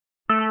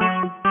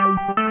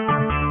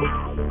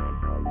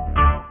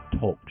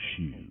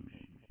Shoes.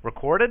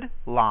 Recorded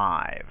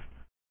live.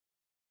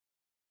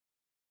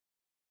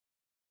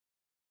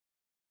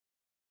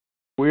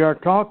 We are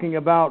talking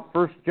about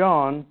 1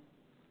 John,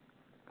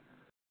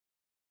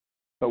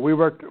 but we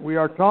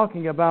are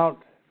talking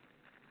about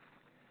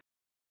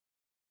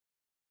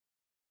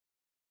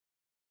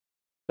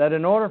that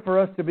in order for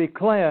us to be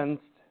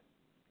cleansed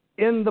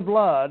in the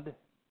blood,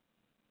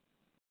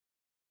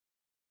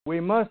 we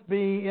must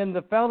be in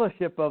the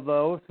fellowship of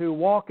those who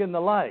walk in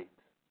the light.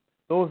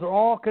 Those are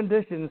all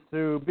conditions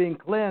to being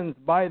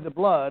cleansed by the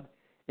blood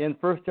in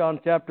 1 John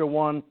chapter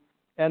 1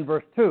 and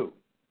verse 2.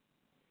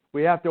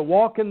 We have to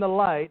walk in the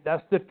light.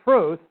 That's the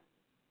truth.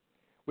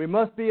 We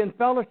must be in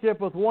fellowship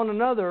with one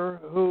another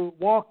who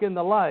walk in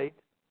the light.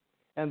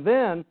 And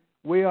then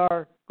we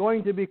are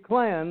going to be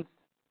cleansed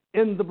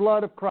in the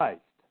blood of Christ.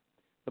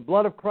 The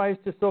blood of Christ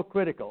is so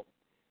critical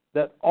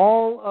that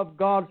all of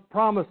God's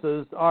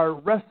promises are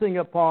resting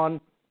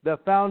upon the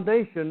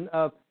foundation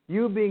of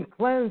you being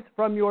cleansed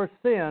from your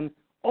sin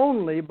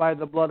only by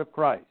the blood of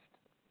Christ.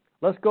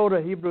 Let's go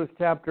to Hebrews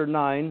chapter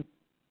 9.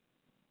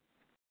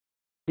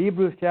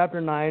 Hebrews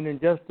chapter 9, and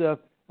just a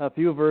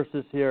few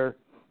verses here.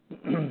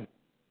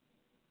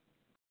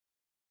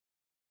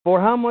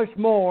 For how much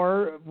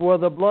more will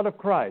the blood of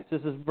Christ,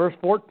 this is verse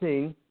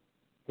 14,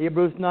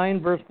 Hebrews 9,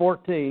 verse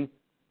 14.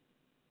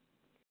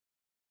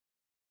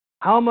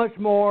 How much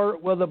more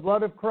will the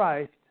blood of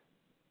Christ,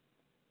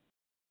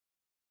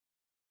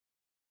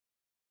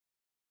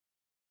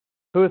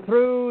 who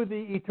through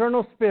the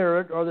eternal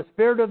Spirit, or the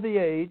Spirit of the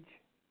age,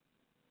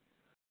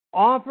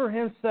 offered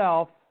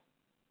himself,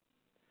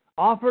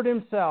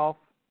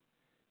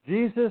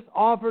 Jesus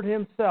offered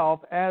himself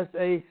as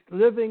a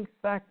living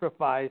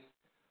sacrifice.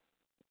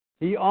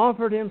 He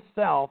offered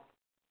himself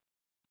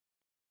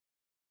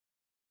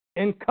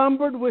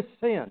encumbered with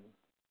sin.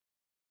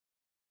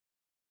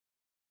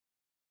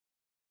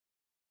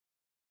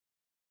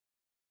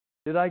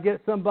 Did I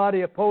get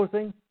somebody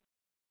opposing?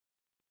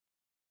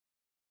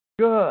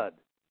 Good.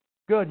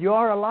 Good. You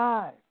are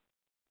alive.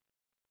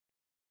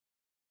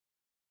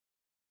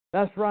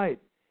 That's right.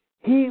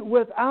 He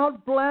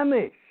without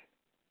blemish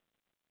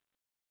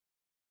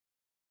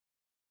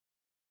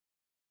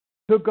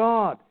to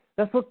God.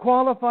 That's what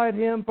qualified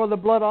him for the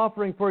blood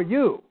offering for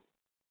you.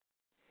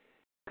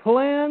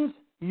 Cleanse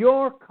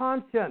your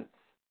conscience.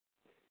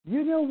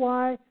 You know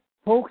why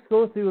folks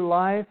go through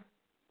life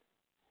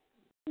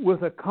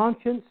with a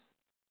conscience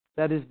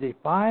that is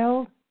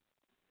defiled?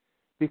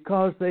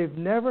 Because they've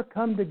never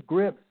come to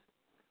grips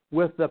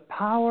with the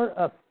power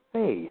of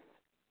faith,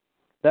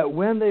 that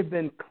when they've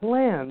been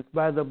cleansed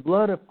by the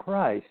blood of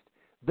Christ,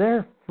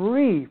 they're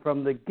free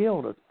from the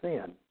guilt of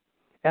sin,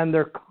 and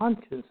their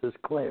conscience is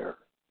clear.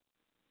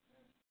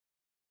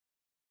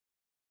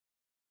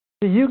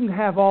 See, you can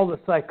have all the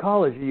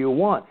psychology you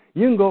want.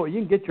 You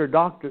can get your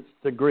doctorate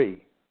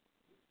degree.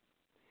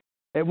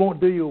 It won't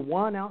do you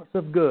 1 ounce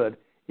of good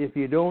if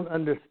you don't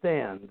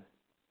understand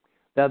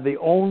that the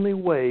only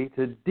way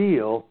to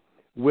deal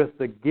with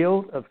the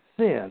guilt of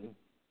sin,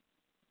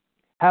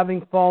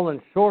 having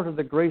fallen short of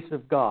the grace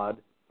of God,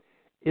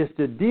 is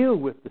to deal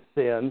with the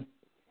sin,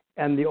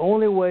 and the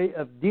only way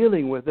of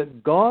dealing with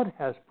it God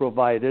has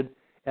provided,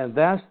 and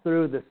that's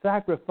through the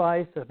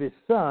sacrifice of His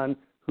Son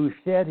who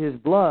shed His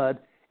blood,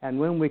 and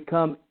when we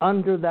come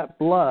under that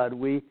blood,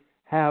 we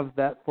have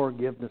that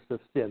forgiveness of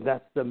sin.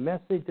 That's the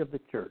message of the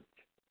church.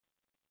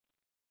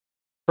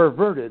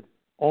 Perverted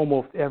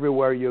almost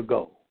everywhere you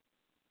go,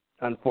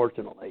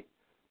 unfortunately.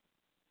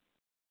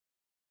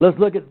 Let's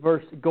look at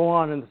go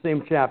on in the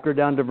same chapter,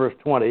 down to verse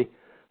 20,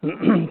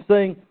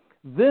 saying,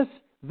 This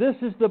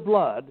is the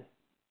blood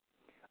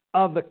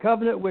of the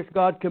covenant which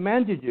God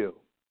commanded you.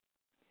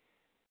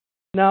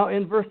 Now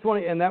in verse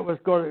 20, and that was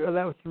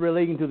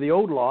relating to the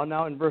old law.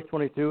 Now in verse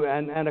 22,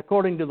 and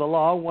according to the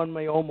law, one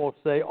may almost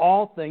say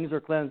all things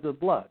are cleansed with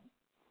blood.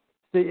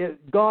 See,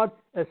 God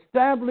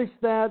established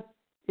that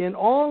in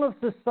all of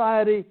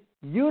society,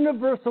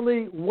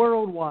 universally,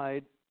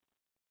 worldwide,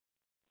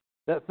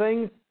 that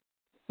things,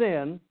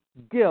 sin,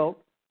 guilt,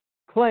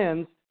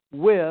 cleansed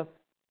with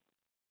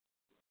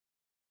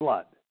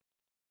blood.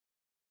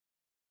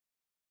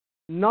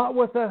 Not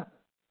with an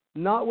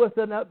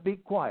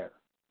upbeat choir.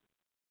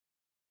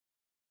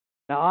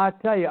 Now I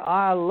tell you,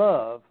 I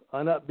love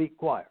an upbeat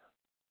choir.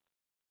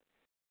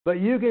 But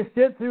you can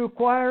sit through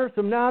choirs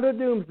from now to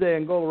doomsday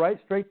and go right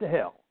straight to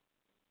hell.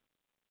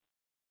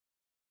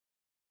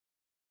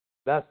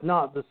 That's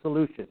not the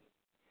solution.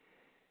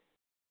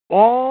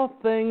 All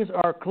things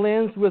are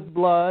cleansed with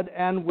blood,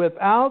 and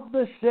without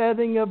the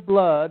shedding of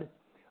blood,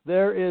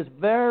 there is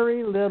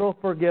very little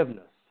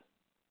forgiveness.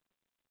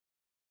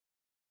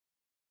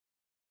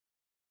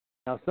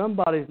 Now,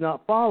 somebody's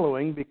not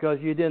following because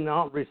you did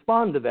not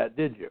respond to that,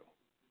 did you?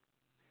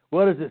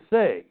 What does it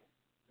say?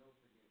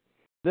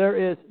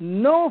 There is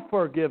no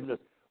forgiveness.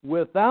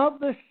 Without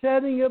the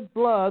shedding of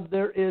blood,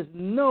 there is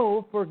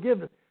no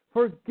forgiveness.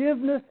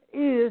 Forgiveness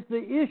is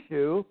the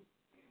issue.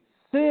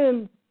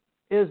 Sin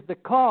is the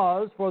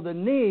cause for the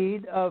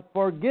need of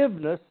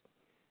forgiveness,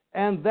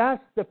 and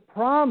that's the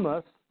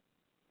promise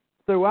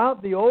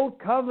throughout the Old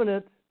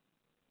Covenant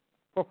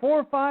for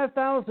 4,000 or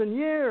 5,000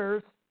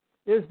 years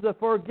is the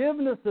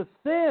forgiveness of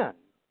sin.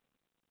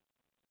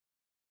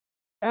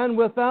 And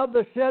without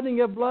the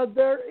shedding of blood,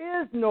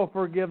 there is no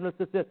forgiveness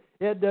of sin.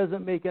 It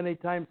doesn't make any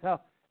times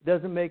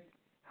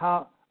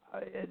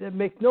it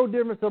makes no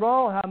difference at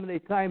all how many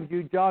times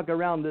you jog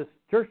around this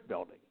church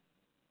building.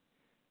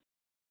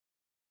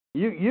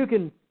 You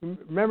can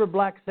remember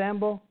Black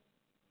Sambo?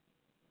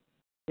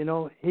 You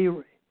know,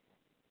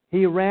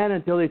 he ran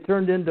until he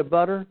turned into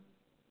butter.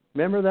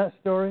 Remember that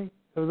story?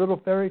 It was a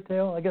little fairy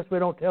tale. I guess we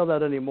don't tell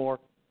that anymore.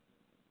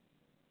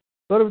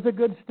 But it was a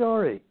good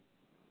story.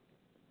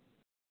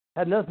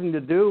 Had nothing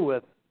to do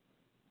with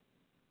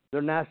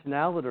their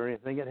nationality or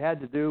anything. It had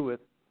to do with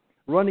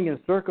running in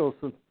circles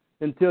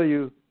until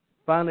you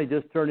finally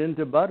just turn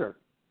into butter.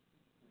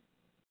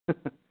 It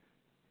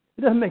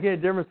doesn't make any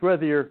difference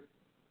whether you're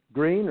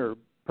green or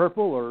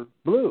purple or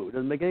blue. It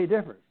doesn't make any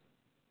difference.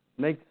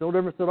 It makes no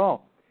difference at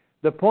all.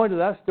 The point of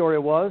that story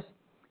was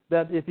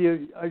that if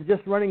you are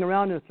just running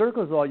around in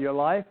circles all your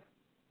life,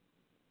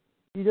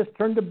 you just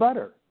turn to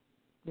butter.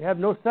 You have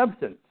no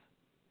substance.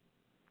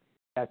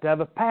 You have to have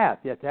a path.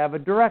 You have to have a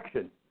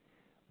direction.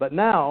 But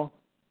now,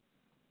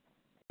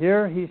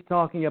 here he's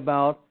talking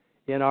about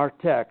in our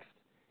text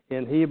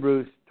in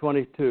Hebrews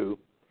 22,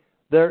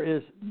 there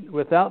is,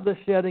 without the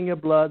shedding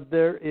of blood,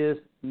 there is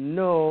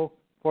no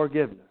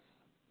forgiveness.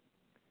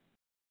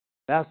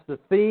 That's the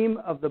theme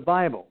of the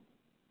Bible.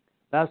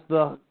 That's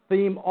the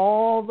theme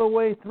all the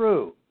way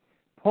through,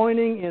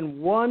 pointing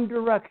in one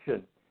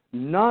direction,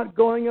 not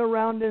going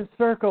around in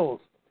circles,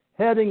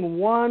 heading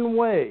one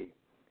way,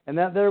 and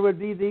that there would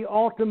be the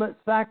ultimate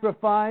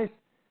sacrifice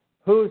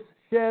whose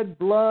shed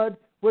blood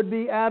would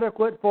be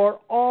adequate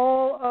for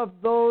all of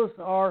those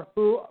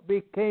who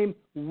became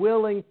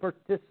willing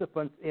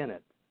participants in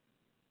it.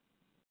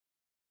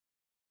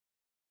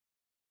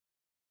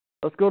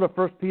 Let's go to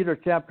 1 Peter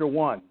chapter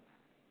 1.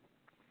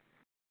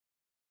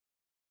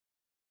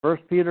 1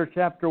 Peter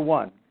chapter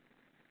 1,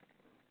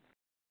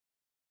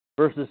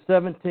 verses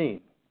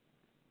 17.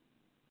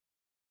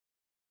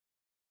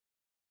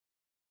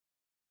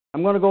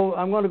 I'm going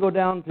to go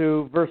down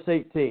to verse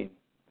 18.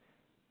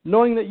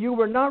 Knowing that you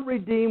were not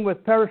redeemed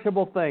with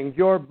perishable things,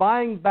 your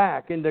buying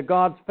back into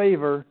God's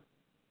favor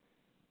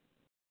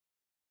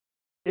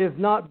is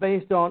not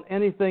based on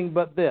anything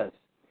but this.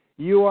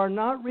 You are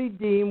not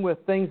redeemed with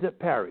things that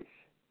perish,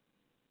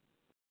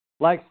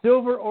 like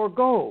silver or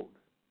gold,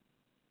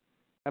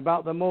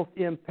 about the most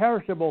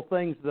imperishable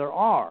things there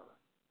are,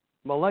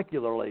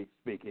 molecularly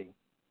speaking.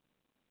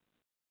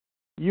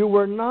 You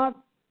were not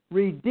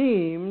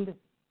redeemed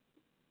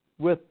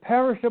with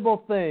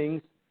perishable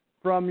things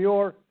from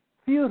your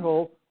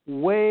futile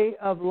way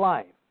of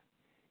life.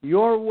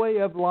 Your way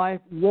of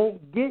life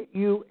won't get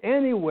you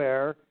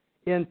anywhere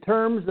in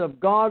terms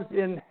of God's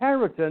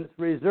inheritance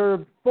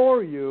reserved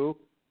for you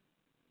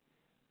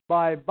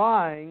by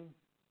buying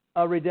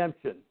a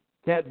redemption.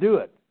 Can't do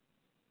it.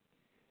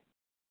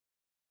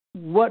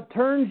 What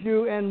turns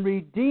you and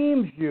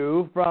redeems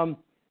you from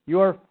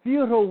your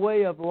futile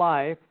way of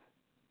life,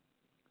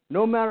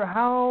 no matter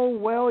how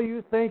well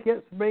you think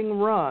it's being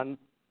run,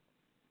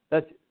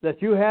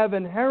 that you have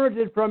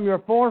inherited from your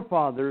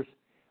forefathers,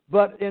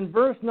 but in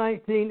verse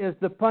 19 is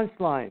the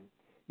punchline.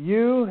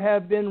 You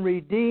have been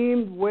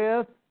redeemed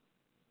with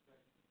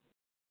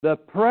the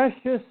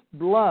precious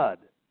blood,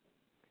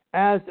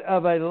 as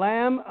of a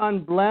lamb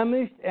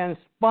unblemished and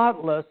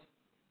spotless,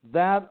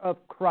 that of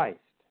Christ.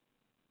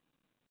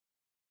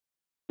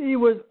 He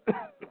was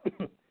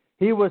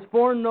he was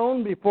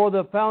foreknown before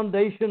the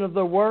foundation of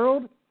the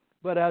world,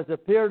 but has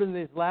appeared in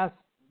these last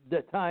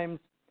times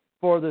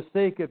for the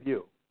sake of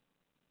you.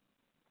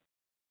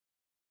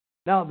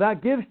 Now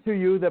that gives to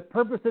you the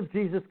purpose of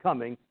Jesus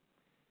coming,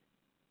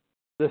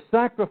 the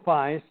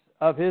sacrifice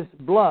of His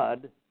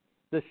blood,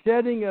 the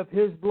shedding of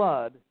His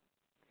blood,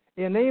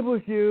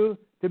 enables you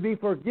to be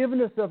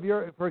forgiven of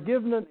your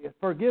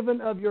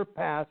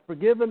past,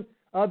 forgiven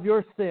of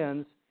your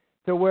sins,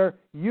 to where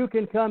you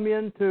can come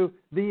into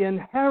the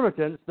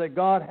inheritance that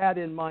God had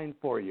in mind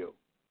for you.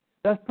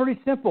 That's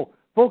pretty simple.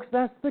 Folks,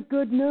 that's the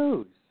good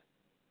news.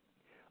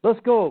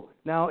 Let's go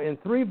now in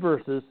 3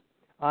 verses,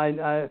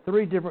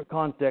 3 different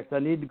contexts. I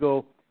need to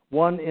go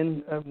one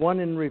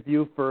in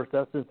review first.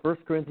 That's in 1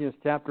 Corinthians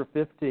chapter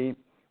 15.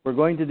 We're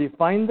going to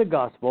define the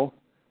gospel.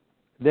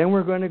 Then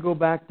we're going to go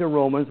back to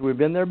Romans. We've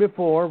been there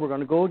before. We're going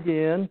to go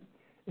again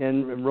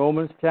in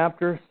Romans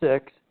chapter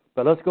 6.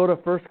 But let's go to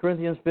 1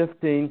 Corinthians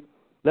 15.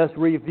 Let's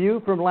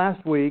review from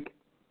last week.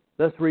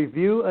 Let's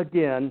review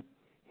again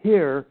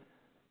here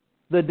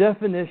the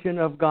definition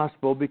of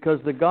gospel, because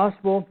the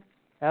gospel,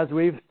 as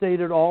we've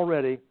stated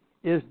already,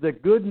 is the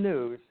good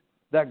news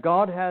that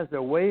God has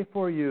a way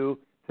for you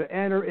to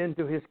enter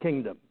into His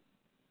kingdom,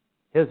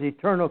 His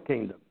eternal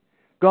kingdom.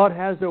 God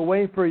has a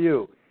way for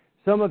you.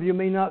 Some of you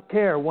may not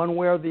care one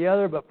way or the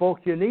other, but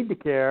folks, you need to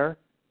care,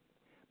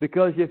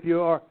 because if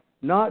you are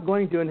not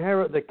going to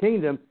inherit the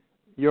kingdom,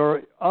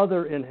 your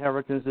other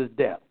inheritance is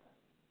death.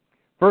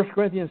 1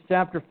 Corinthians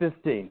chapter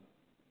 15.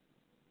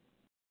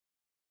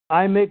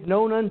 I make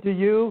known unto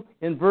you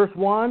in verse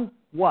 1,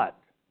 what?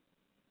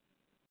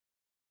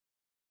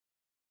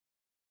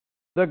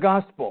 The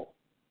gospel.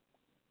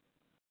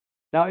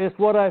 Now, it's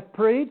what I've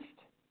preached.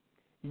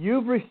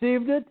 You've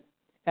received it,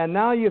 and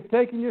now you've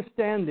taken your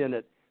stand in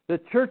it. The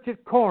church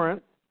at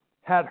Corinth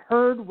had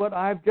heard what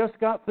I've just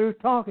got through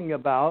talking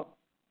about.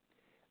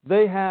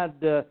 They had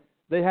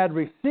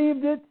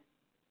received it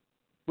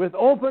with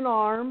open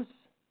arms,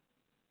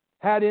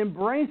 had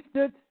embraced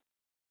it,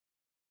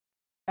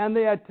 and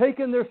they had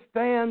taken their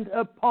stand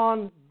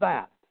upon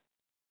that.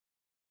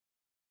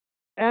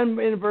 And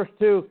in verse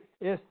 2,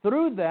 it's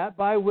through that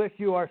by which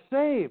you are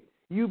saved.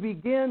 You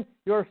begin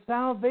your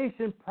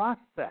salvation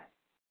process.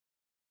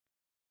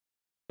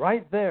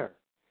 Right there.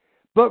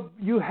 But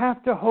you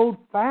have to hold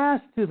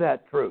fast to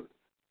that truth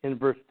in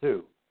verse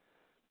 2.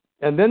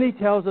 And then he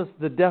tells us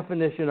the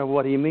definition of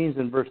what he means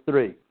in verse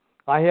 3.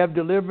 I have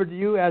delivered to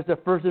you as the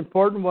first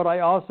important what I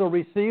also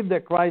received,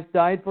 that Christ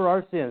died for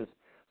our sins.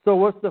 So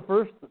what's the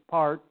first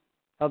part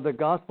of the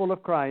gospel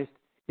of Christ?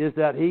 Is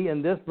that he,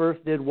 in this verse,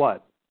 did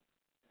what?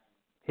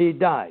 He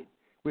died.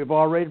 We've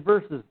already read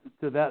verses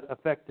to that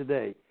effect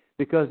today.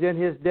 Because in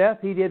his death,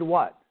 he did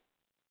what?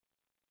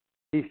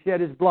 He shed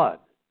his blood.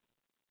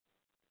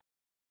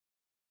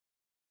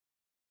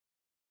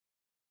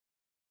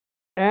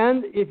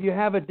 And if you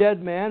have a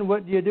dead man,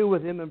 what do you do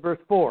with him in verse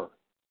 4?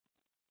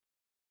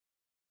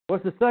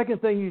 What's the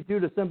second thing you do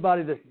to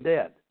somebody that's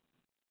dead?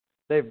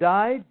 They've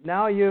died,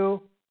 now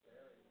you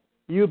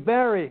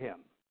bury him.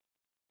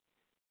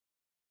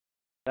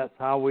 That's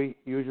how we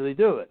usually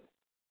do it.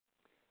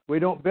 We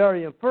don't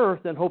bury him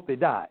first and hope they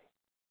die.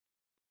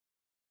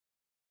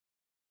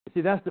 You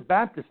see, that's the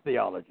Baptist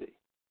theology.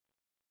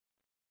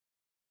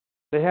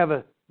 They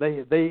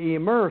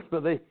immerse,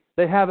 but they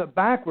have it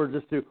backwards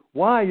as to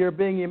why you're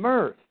being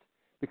immersed.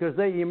 Because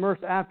they immerse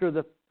after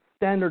the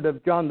standard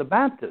of John the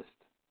Baptist.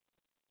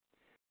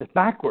 It's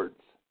backwards.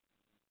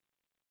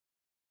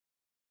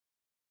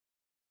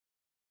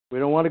 We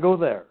don't want to go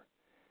there.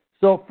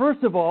 So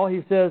first of all,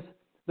 he says,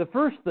 the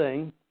first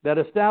thing that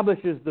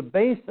establishes the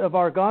base of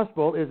our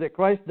gospel is that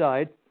Christ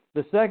died.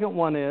 The second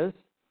one is,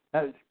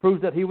 that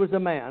proves that he was a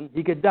man.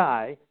 He could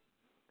die.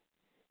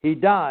 He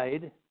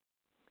died.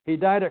 He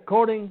died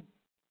according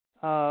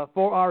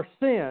for our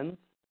sins,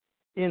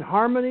 in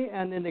harmony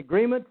and in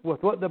agreement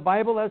with what the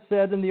Bible has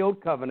said in the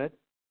Old Covenant.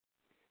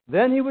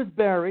 Then he was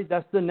buried.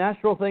 That's the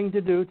natural thing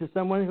to do to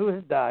someone who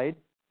has died.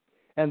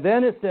 And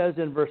then it says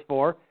in verse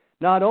 4,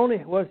 not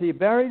only was he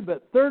buried,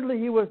 but thirdly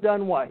he was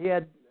done what? He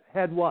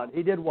had what?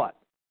 He did what?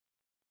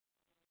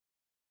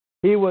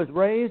 He was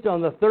raised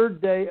on the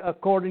third day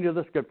according to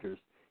the Scriptures.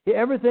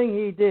 Everything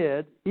he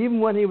did, even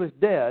when he was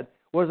dead,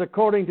 was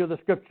according to the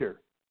Scripture.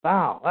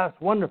 Wow, that's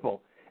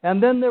wonderful.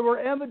 And then there were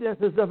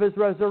evidences of his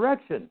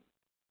resurrection.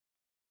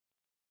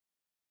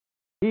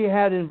 He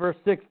had in verse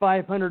 6,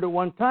 500 at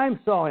one time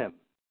saw him.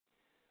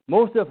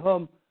 Most of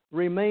whom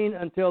remained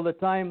until the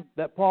time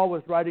that Paul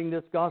was writing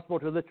this gospel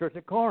to the church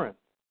at Corinth.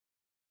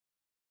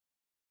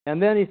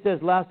 And then he says,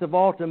 last of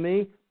all to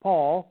me,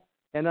 Paul,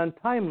 an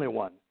untimely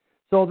one.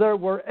 So there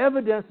were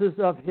evidences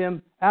of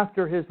him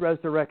after his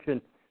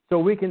resurrection. So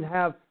we can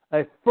have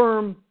a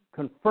firm,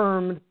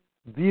 confirmed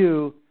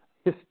view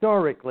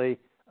historically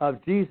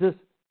of Jesus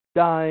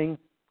dying,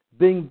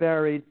 being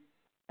buried,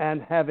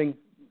 and having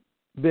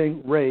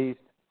been raised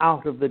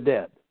out of the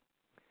dead.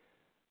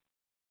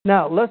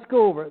 Now, let's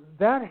go over.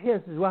 That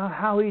is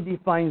how he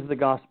defines the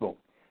gospel.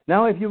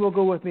 Now, if you will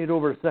go with me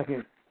over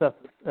 2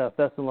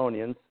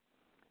 Thessalonians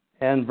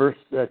and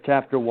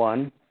chapter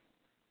 1.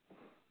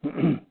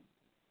 2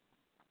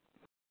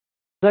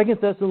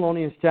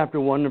 Thessalonians chapter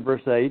 1 and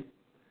verse 8.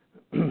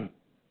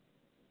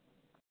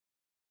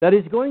 That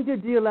he's going to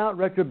deal out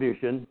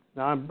retribution.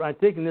 Now, I'm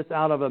taking this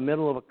out of the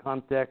middle of a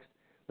context.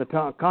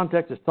 The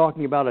context is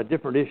talking about a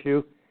different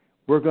issue.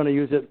 We're going to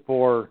use it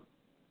for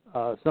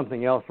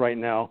something else right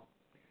now.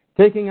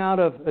 Dealing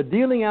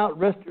out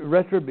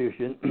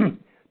retribution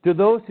to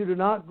those who do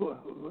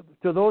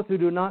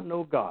not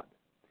know God.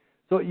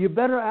 So you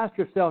better ask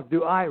yourself,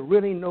 do I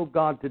really know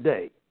God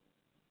today?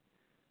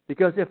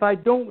 Because if I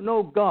don't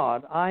know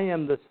God, I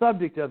am the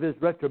subject of his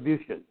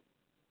retribution.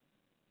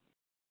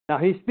 Now,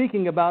 he's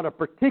speaking about a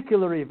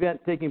particular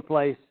event taking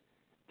place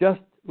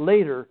just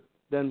later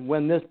than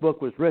when this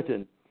book was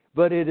written.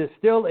 But it is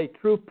still a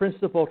true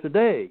principle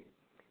today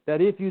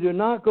that if you do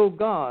not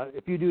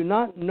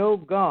know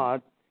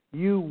God,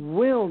 you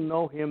will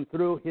know him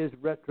through his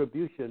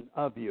retribution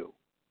of you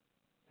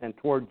and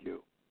toward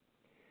you.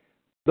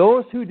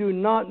 Those who do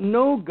not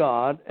know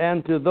God,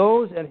 and to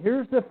those, and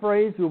here's the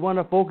phrase we want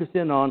to focus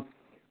in on,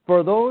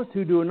 for those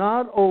who do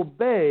not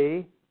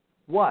obey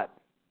what?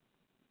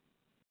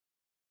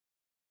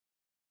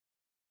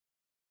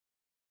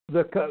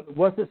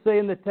 What's it say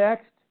in the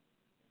text?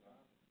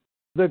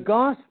 The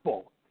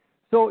gospel.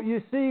 So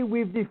you see,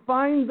 we've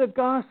defined the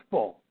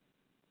gospel.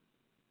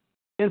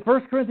 In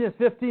 1 Corinthians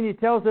 15, he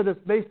tells us it's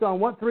based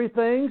on what three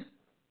things?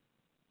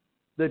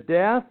 The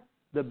death,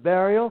 the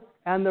burial,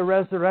 and the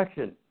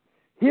resurrection.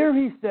 Here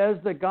he says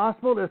the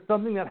gospel is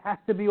something that has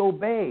to be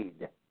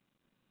obeyed.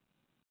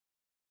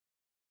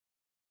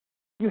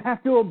 You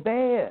have to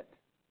obey it.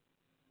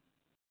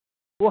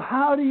 Well,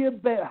 how do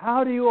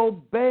you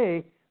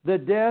obey the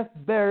death,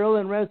 burial,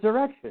 and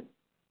resurrection?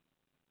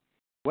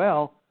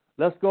 Well,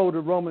 let's go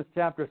to Romans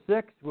chapter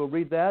 6. We'll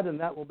read that, and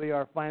that will be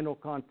our final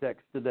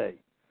context today.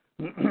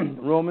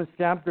 Romans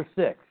chapter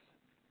 6.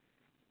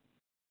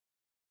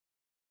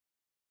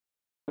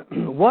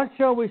 What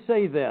shall we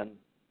say then?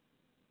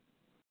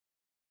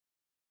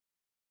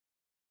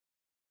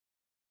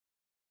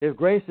 If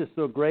grace is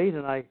so great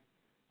and I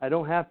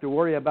don't have to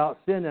worry about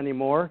sin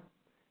anymore,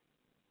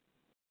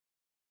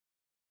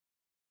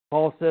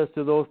 Paul says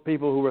to those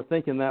people who were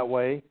thinking that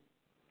way,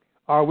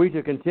 are we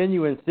to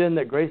continue in sin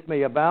that grace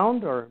may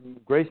abound or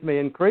grace may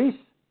increase?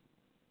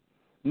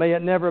 May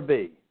it never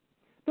be.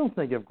 Don't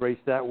think of grace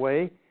that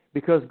way,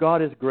 because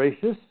God is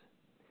gracious,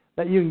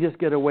 that you can just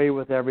get away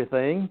with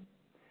everything,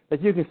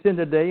 that you can sin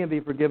today and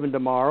be forgiven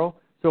tomorrow,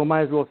 so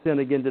might as well sin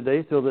again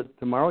today so that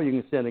tomorrow you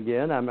can sin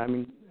again,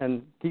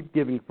 and keep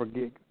giving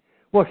forgiveness.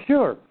 Well,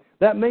 sure,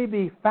 that may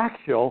be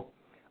factual,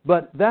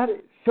 but that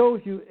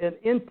shows you an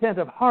intent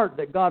of heart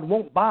that God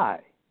won't buy.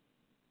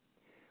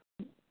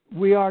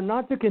 We are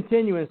not to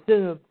continue in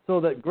sin so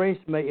that grace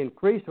may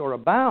increase or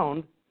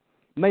abound.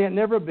 May it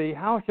never be.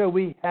 How shall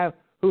we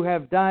who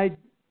have died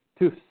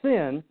to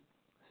sin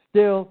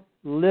still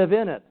live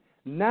in it?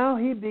 Now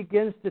he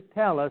begins to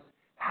tell us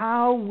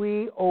how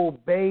we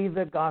obey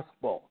the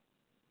gospel.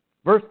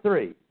 Verse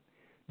 3,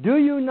 do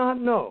you not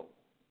know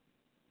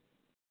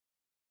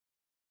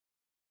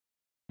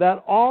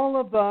that all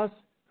of us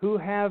who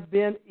have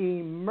been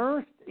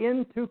immersed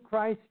into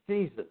Christ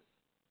Jesus,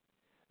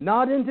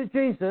 not into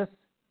Jesus,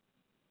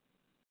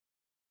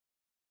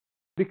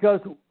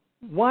 because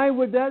why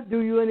would that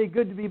do you any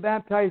good to be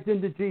baptized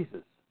into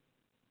Jesus?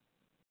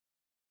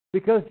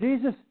 Because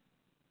Jesus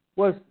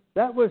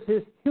that was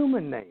his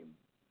human name.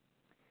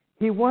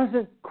 He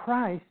wasn't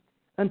Christ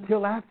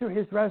until after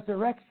his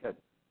resurrection.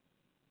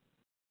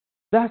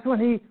 That's when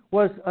he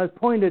was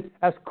appointed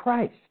as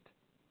Christ.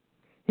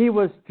 He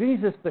was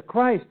Jesus the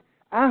Christ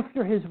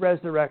after his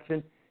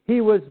resurrection.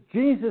 He was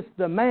Jesus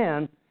the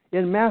man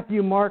in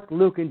Matthew, Mark,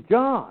 Luke, and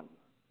John.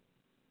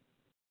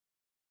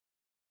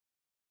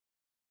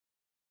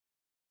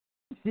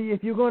 See,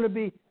 if you're going to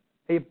be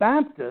a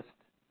Baptist,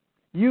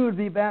 you would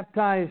be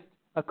baptized,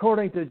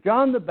 according to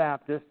John the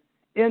Baptist,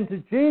 into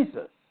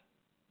Jesus.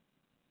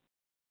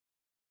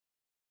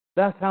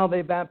 That's how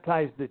they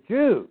baptized the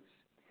Jews.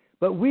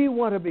 But we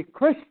want to be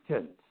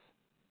Christians.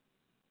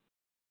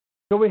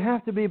 So we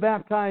have to be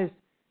baptized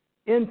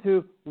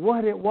into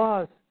what it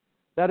was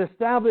that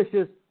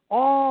establishes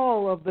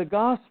all of the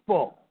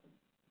gospel.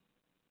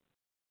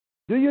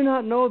 Do you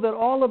not know that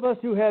all of us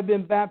who have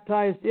been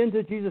baptized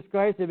into Jesus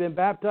Christ have been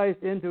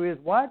baptized into his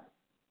what?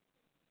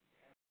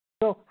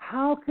 So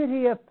how could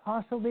he have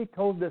possibly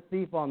told the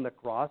thief on the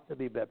cross to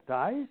be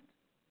baptized?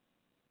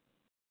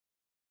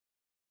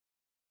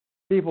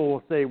 People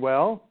will say,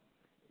 well,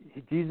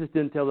 Jesus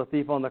didn't tell the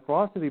thief on the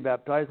cross to be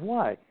baptized.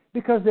 Why?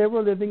 Because they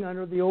were living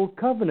under the old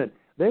covenant.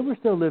 They were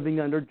still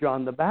living under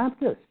John the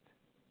Baptist.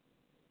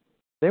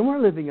 They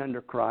weren't living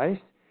under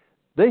Christ.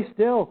 They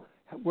still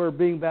were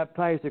being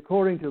baptized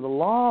according to the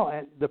law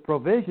and the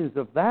provisions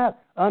of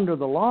that under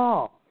the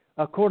law,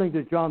 according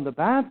to John the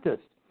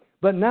Baptist.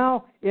 But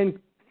now, in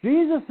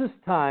Jesus'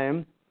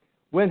 time,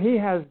 when he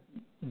has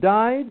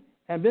died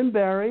and been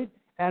buried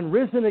and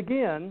risen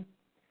again,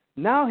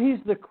 now he's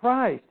the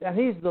Christ and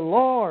he's the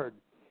Lord.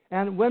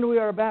 And when we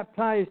are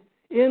baptized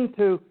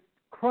into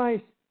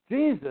Christ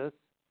Jesus,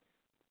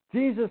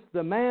 Jesus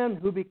the man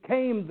who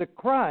became the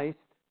Christ,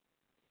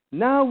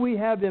 now we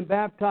have been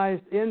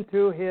baptized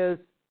into his.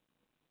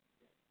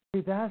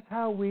 See, that's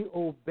how we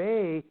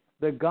obey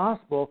the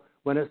gospel.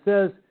 When it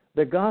says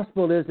the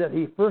gospel is that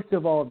he first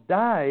of all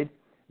died,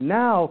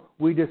 now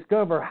we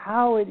discover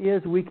how it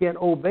is we can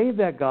obey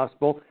that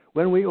gospel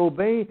when we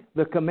obey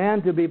the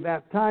command to be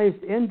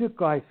baptized into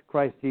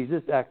Christ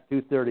Jesus, Acts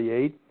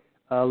 2:38,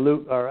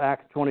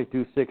 Acts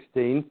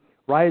 22:16.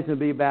 Rise and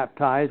be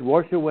baptized,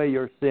 wash away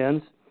your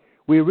sins.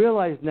 We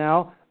realize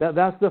now that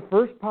that's the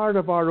first part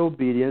of our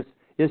obedience,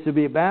 is to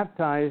be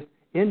baptized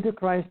into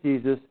Christ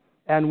Jesus.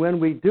 And when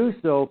we do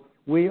so,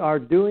 we are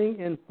doing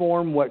in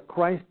form what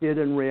Christ did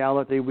in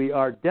reality. We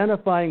are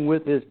identifying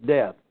with his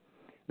death.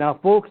 Now,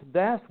 folks,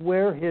 that's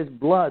where his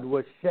blood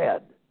was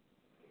shed.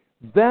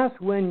 That's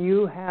when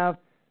you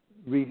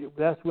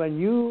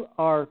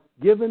are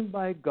given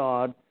by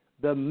God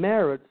the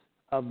merits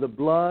of the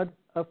blood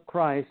of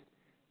Christ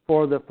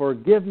for the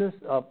forgiveness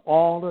of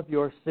all of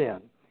your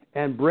sin,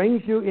 and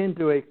brings you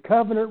into a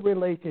covenant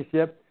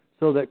relationship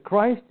so that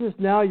Christ is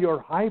now your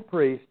high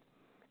priest.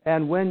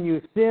 And when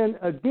you sin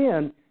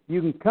again,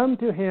 you can come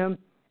to him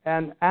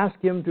and ask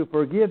him to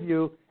forgive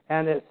you,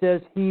 and it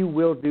says he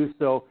will do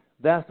so.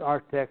 That's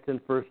our text in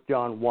 1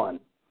 John 1.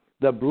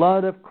 The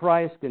blood of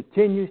Christ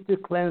continues to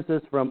cleanse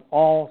us from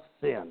all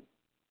sin.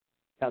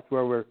 That's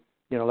where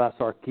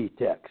that's our key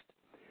text.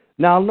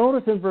 Now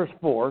notice in verse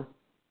 4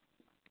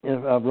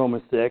 of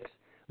Romans 6,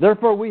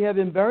 therefore we have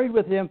been buried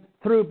with him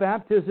through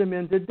baptism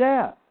into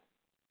death.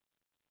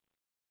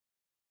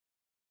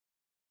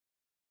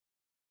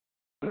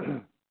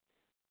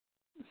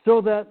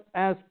 so that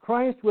as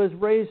Christ was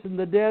raised from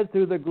the dead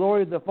through the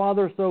glory of the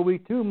Father, so we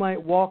too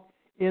might walk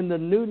in the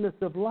newness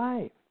of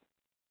life.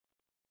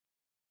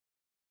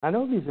 I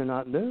know these are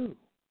not new.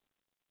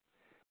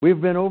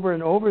 We've been over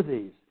and over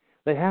these.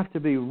 They have to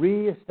be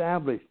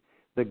reestablished.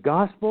 The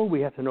gospel,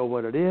 we have to know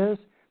what it is.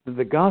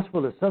 The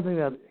gospel is something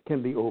that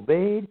can be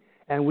obeyed,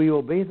 and we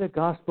obey the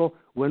gospel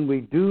when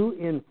we do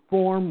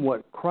inform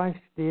what Christ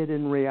did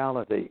in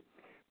reality.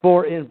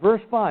 For in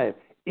verse 5,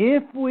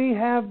 if we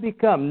have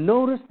become,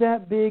 notice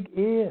that big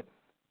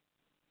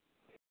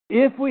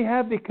if we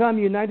have become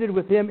united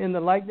with Him in the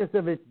likeness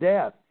of His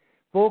death,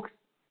 folks,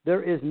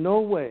 there is no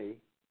way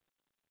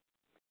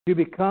to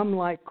become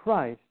like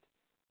Christ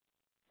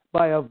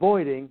by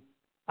avoiding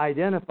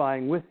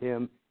identifying with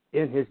Him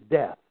in His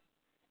death.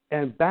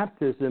 And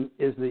baptism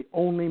is the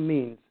only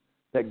means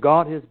that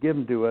God has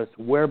given to us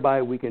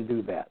whereby we can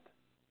do that.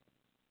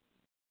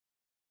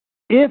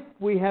 If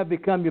we have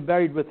become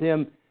buried with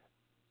Him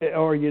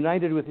or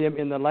united with Him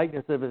in the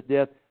likeness of His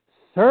death,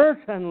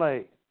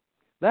 certainly,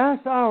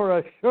 that's our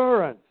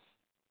assurance.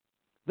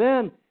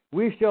 Then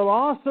we shall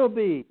also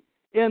be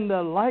in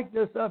the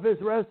likeness of His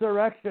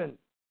resurrection.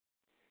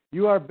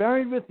 You are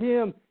buried with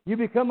Him. You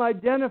become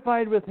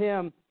identified with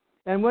Him.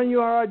 And when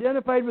you are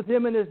identified with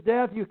Him in His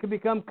death, you can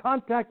become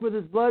contact with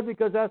His blood,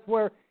 because that's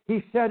where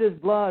He shed His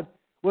blood,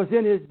 was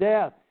in His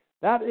death.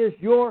 That is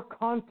your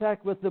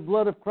contact with the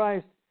blood of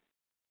Christ.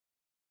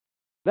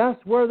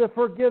 That's where the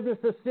forgiveness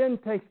of sin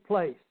takes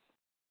place.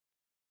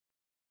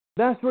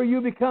 That's where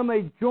you become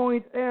a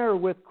joint heir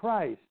with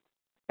Christ.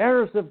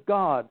 Heirs of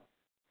God,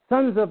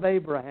 sons of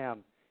Abraham,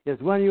 is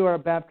when you are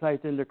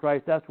baptized into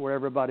Christ. That's where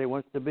everybody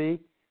wants to be,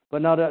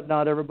 but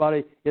not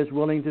everybody is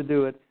willing to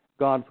do it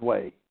God's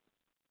way.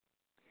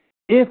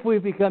 If we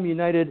have become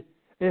united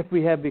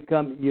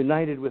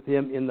with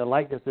Him in the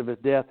likeness of His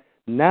death,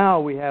 now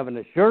we have an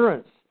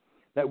assurance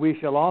that we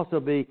shall also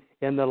be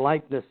in the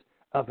likeness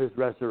of His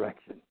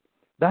resurrection.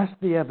 That's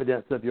the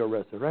evidence of your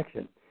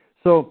resurrection.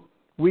 So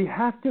we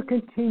have to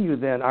continue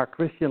then our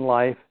Christian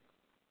life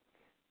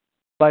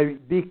by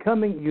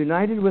becoming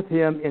united with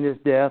Him in His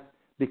death,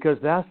 because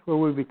that's where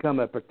we become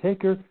a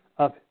partaker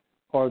of,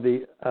 or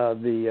the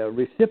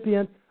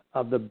recipient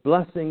of the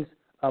blessings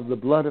of the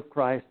blood of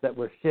Christ that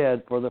was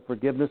shed for the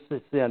forgiveness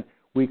of sin.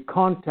 We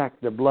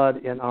contact the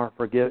blood in our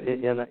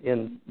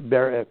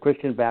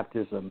Christian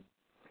baptism.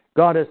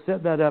 God has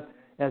set that up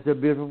as a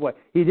beautiful way.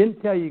 He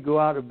didn't tell you to go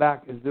out and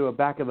back into the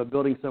back of a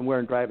building somewhere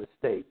and drive a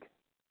stake,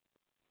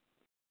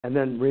 and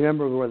then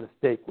remember where the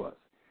stake was.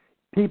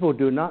 People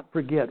do not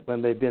forget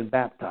when they've been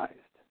baptized.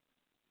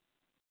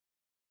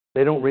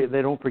 They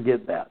don't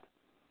forget that.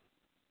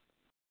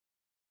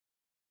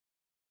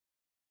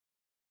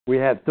 We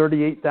had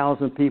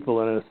 38,000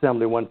 people in an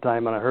assembly one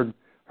time, and I heard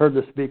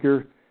the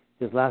speaker.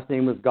 His last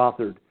name was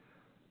Gothard,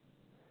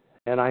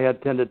 and I had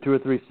attended 2 or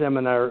 3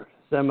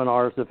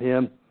 seminars of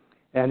him.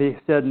 And he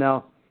said,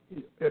 now,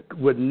 it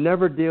would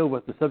never deal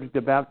with the subject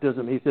of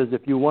baptism. He says,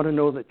 if you want to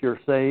know that you're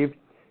saved,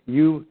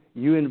 you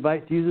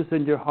invite Jesus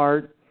into your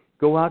heart,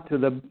 go out to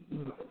the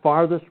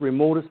farthest,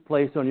 remotest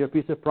place on your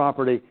piece of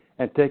property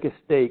and take a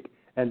stake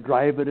and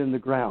drive it in the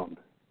ground.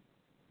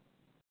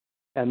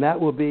 And that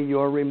will be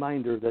your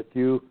reminder that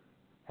you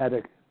had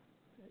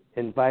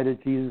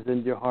invited Jesus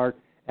into your heart,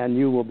 and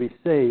you will be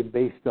saved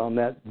based on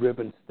that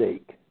driven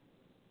stake.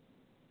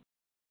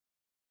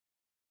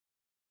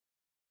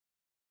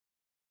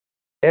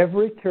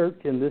 Every church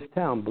in this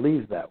town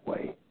believes that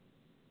way.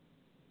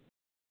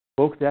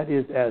 Folks, that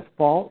is as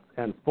false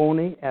and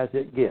phony as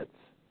it gets.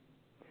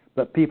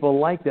 But people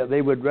like that.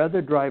 They would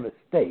rather drive a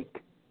stake.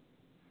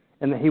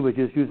 And he was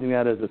just using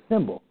that as a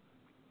symbol.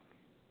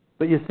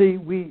 But you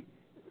see,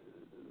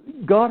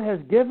 God has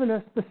given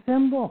us the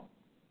symbol.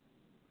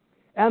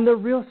 And the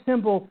real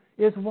symbol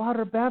is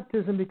water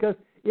baptism, because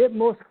it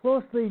most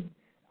closely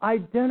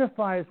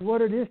identifies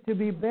what it is to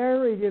be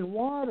buried in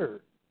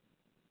water,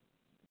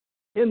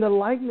 in the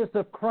likeness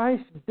of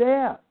Christ's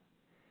death.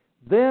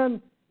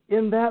 Then,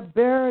 in that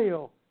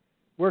burial,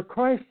 where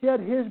Christ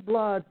shed His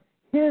blood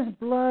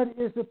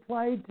is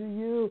applied to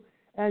you,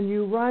 and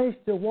you rise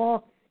to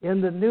walk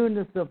in the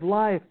newness of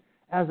life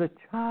as a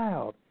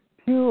child,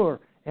 pure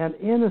and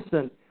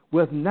innocent,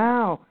 with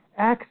now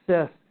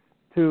access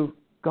to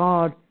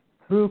God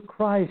through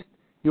Christ,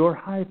 your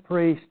high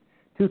priest,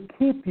 to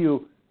keep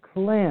you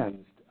cleansed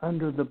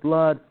under the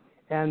blood.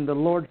 And the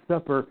Lord's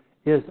Supper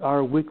is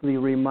our weekly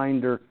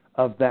reminder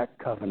of that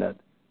covenant.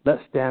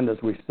 Let's stand as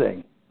we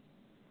sing.